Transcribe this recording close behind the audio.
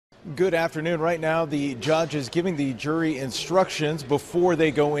Good afternoon. Right now, the judge is giving the jury instructions before they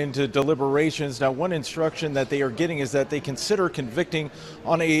go into deliberations. Now, one instruction that they are getting is that they consider convicting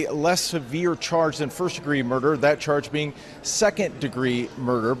on a less severe charge than first-degree murder, that charge being second-degree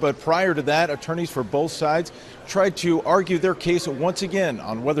murder. But prior to that, attorneys for both sides tried to argue their case once again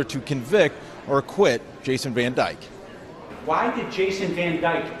on whether to convict or acquit Jason Van Dyke. Why did Jason Van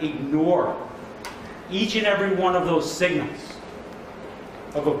Dyke ignore each and every one of those signals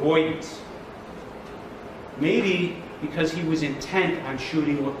of avoidance? Maybe because he was intent on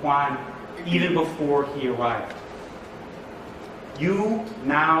shooting Laquan even before he arrived. You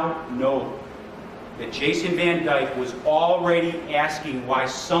now know that Jason Van Dyke was already asking why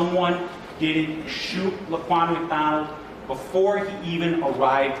someone didn't shoot Laquan McDonald before he even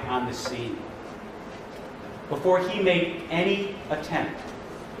arrived on the scene, before he made any attempt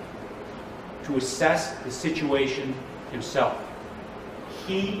to assess the situation himself.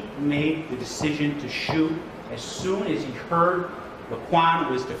 He made the decision to shoot as soon as he heard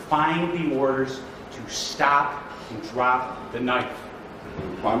Laquan was defying the orders to stop and drop the knife.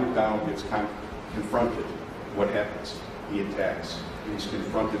 Laquan McDonald gets confronted. What happens? He attacks. He's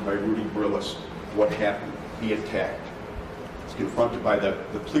confronted by Rudy Brillis. What happened? He attacked. He's confronted by the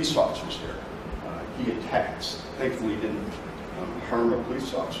police officers here. He attacks. Thankfully, he didn't harm a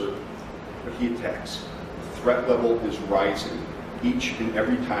police officer, but he attacks. The threat level is rising each and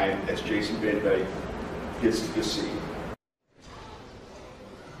every time as Jason Van Dyke gets to the scene.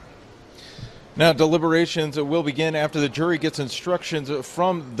 Now, deliberations will begin after the jury gets instructions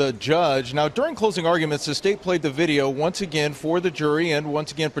from the judge. Now, during closing arguments, the state played the video once again for the jury and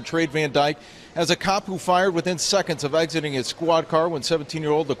once again portrayed Van Dyke as a cop who fired within seconds of exiting his squad car when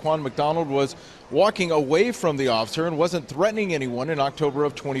 17-year-old Laquan McDonald was walking away from the officer and wasn't threatening anyone in October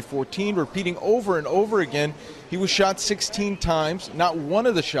of 2014, repeating over and over again he was shot 16 times. Not one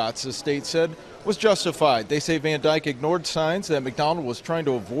of the shots, the state said, was justified. They say Van Dyke ignored signs that McDonald was trying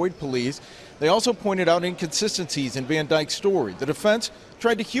to avoid police. They also pointed out inconsistencies in Van Dyke's story. The defense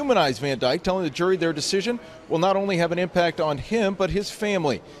tried to humanize Van Dyke, telling the jury their decision will not only have an impact on him, but his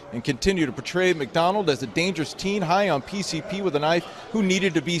family, and continue to portray McDonald as a dangerous teen high on PCP with a knife who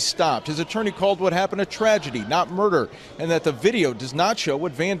needed to be stopped. His attorney called what happened a tragedy, not murder, and that the video does not show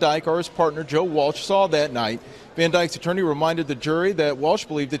what Van Dyke or his partner Joe Walsh saw that night. Van Dyke's attorney reminded the jury that Walsh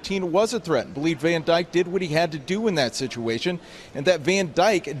believed the teen was a threat and believed Van Dyke did what he had to do in that situation, and that Van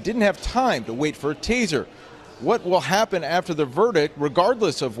Dyke didn't have time to wait for a taser. What will happen after the verdict,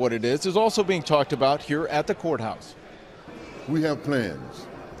 regardless of what it is also being talked about here at the courthouse. We have plans.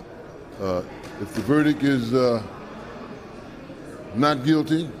 If the verdict is not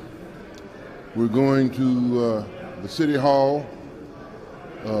guilty, we're going to the city hall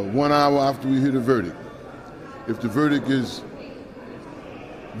 1 hour after we hear the verdict. If the verdict is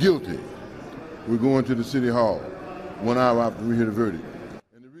guilty, we're going to the city hall 1 hour after we hear the verdict.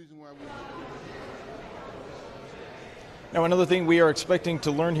 And the reason why Now, another thing we are expecting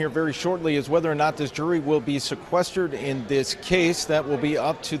to learn here very shortly is whether or not this jury will be sequestered in this case. That will be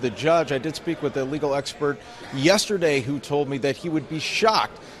up to the judge. I did speak with a legal expert yesterday who told me that he would be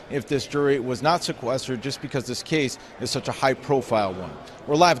shocked if this jury was not sequestered just because this case is such a high-profile one.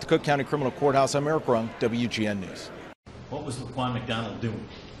 We're live at the Cook County Criminal Courthouse. I'm Eric Rung, WGN News. What was Laquan McDonald doing?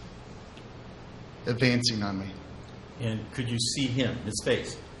 Advancing on me. And could you see him, his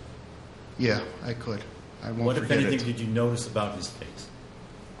face? Yeah, I could. I won't What, if forget anything, it. did you notice about his face?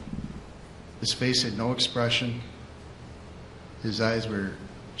 His face had no expression. His eyes were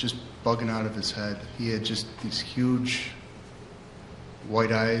just bugging out of his head. He had just these huge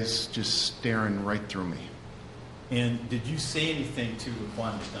white eyes just staring right through me. And did you say anything to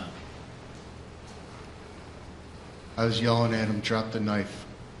Laquan McDonald? I was yelling at him, drop the knife.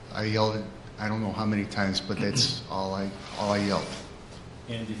 I yelled it, I don't know how many times, but that's all I yelled.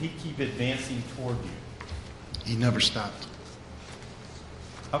 And did he keep advancing toward you? He never stopped.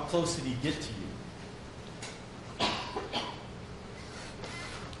 How close did he get to you?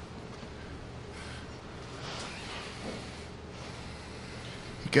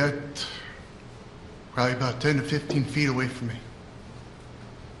 He got probably about 10 to 15 feet away from me.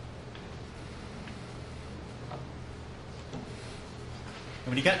 And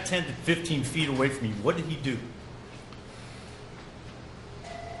when he got 10 to 15 feet away from you, what did he do?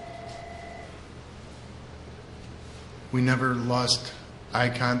 We never lost eye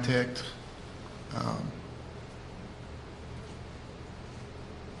contact.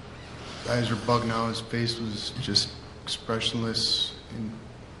 Eyes were bugging out. His face was just expressionless. And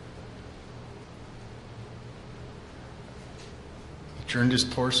he turned his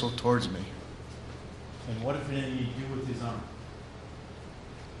torso towards me. And what, if anything, did he do with his arm?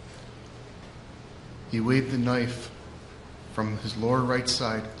 He waved the knife from his lower right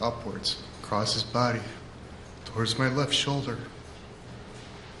side upwards, across his body, towards my left shoulder.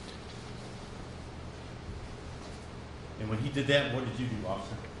 And when he did that, what did you do,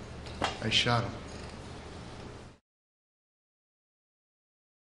 officer? I shot him.